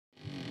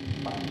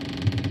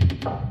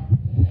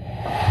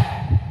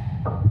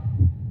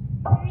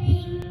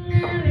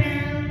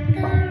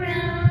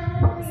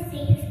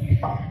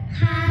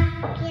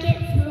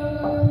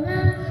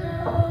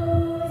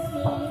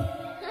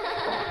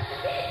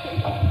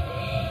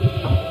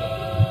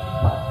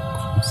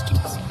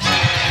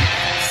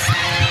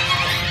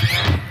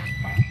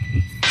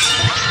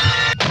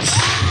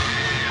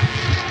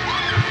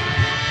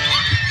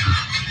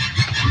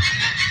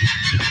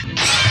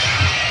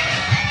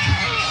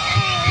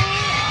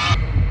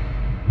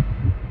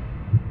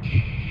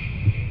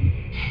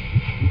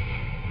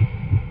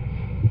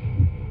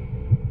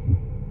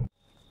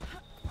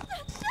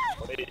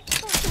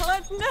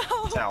No.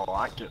 That's how I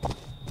like it.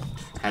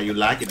 How you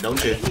like it,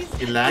 don't you?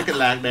 You like it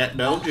like that,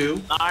 don't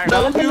you? Right.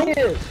 Don't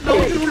you?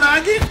 Don't you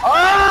like it?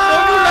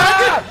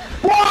 Ah!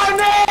 Don't you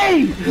like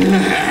it?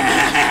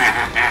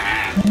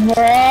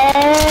 Why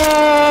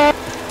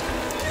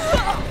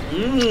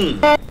me?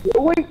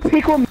 Wait,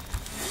 pick one.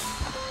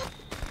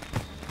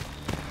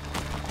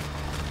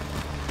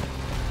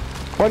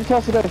 Why did you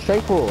toss it at a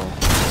straight pool?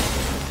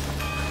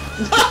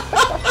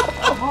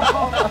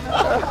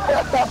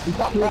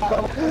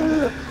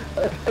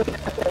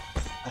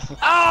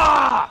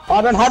 Ah!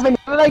 I don't have any.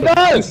 Where did I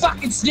go? You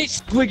fucking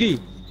snitch, Twiggy!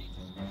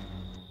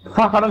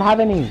 Fuck, I don't have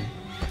any.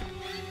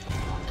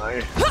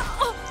 Hey.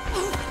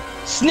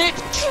 Snitch,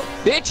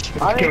 bitch!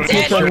 I didn't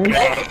get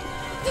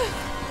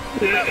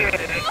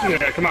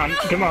Yeah, come on,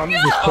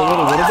 just pull it a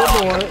little bit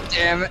more.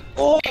 Damn it!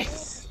 Oh!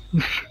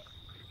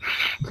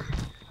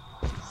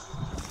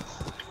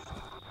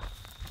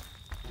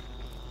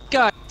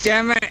 God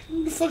damn it!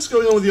 What the fuck's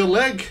going on with your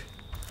leg?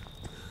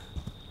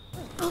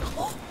 Yeah,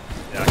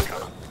 I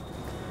got it.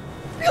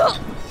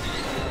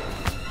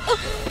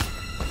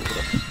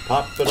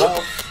 Pop it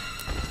off.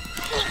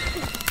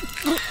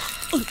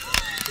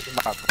 Look at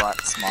my black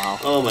smile.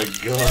 Oh my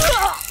god.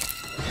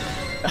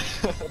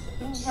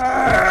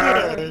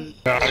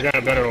 I got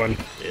a better one.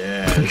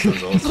 Yeah, this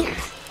is awesome.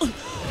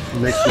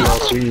 Makes me all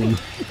clean.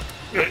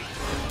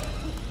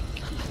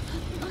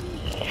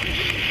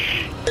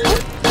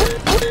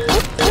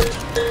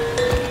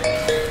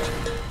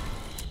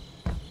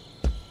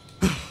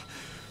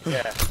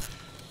 Yeah.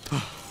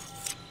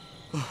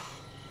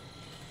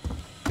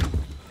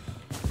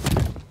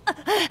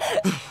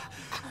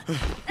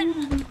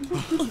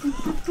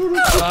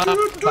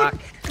 Fuck.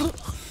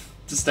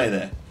 Just stay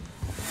there.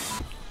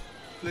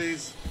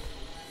 Please.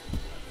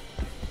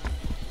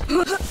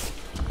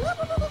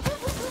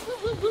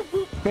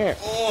 Here.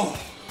 Oh,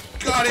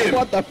 got him.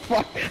 What the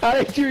fuck? How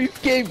did you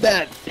escape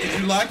that? Did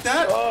you like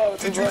that? Oh,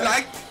 Did you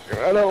like?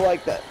 I don't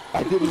like that.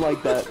 I didn't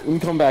like that. We can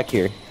come back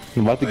here.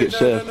 I'm about to get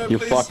shift. You're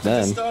please. fucked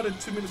then. Just started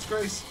 2 minutes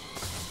grace.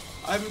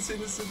 I haven't seen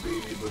this in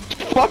baby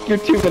before. Fuck your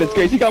 2 minutes,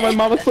 Grace. You got my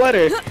mama's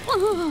sweater.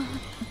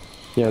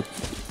 Yeah.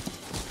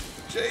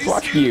 Jason.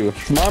 Fuck you.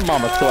 It's my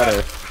mama's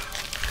sweater.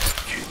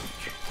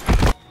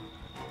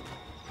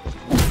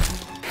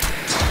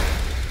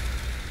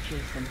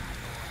 Jason,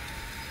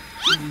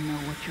 you know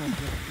what you're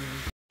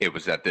doing. It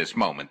was at this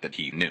moment that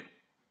he knew.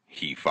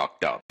 He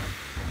fucked up.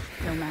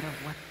 No matter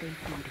what they do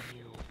to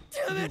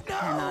you, you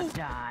cannot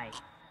die.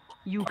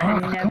 You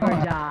can never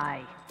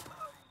die.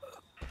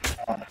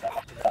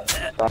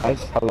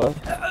 Guys, hello?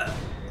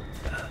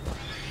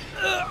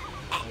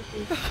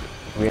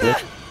 Really?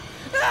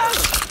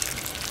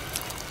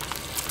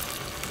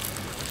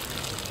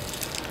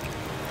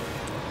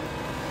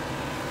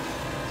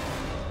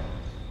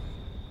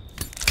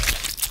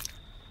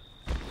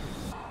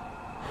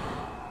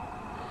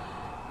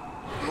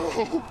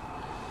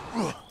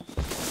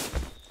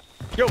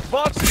 Yo,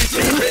 Foxy,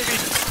 baby!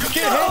 You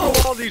can't handle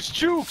all these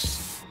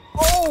jukes!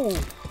 Oh!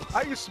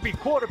 I used to be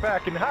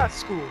quarterback in high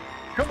school.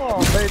 Come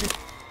on, baby.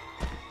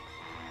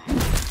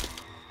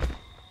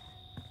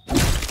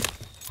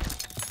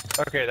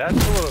 Okay, that's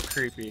a little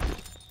creepy.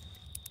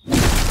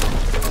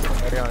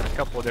 Maybe on a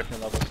couple of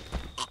different levels.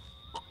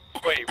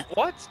 Wait,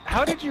 what?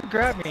 How did you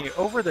grab me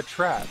over the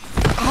trap?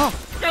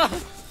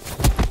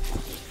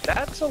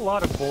 That's a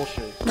lot of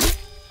bullshit.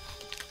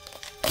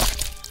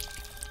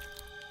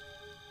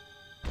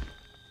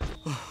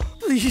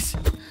 Please,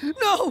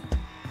 no!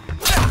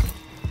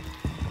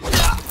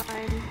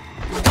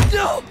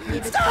 No!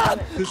 Stop!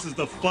 This is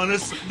the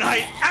funnest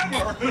night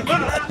ever!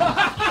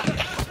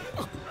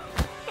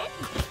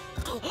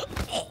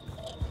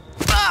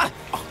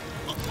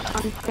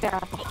 Unfair.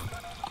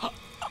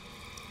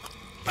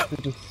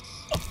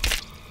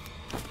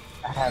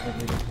 I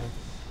haven't even.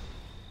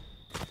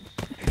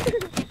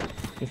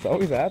 It's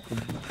always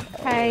happens.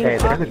 Hey,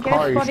 there's a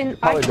car. You should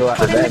probably go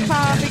after in the that.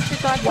 car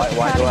because I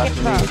Why go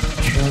after me?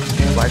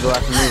 Why go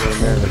after me when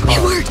they're in the car?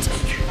 It worked!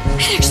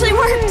 It actually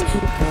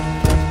worked!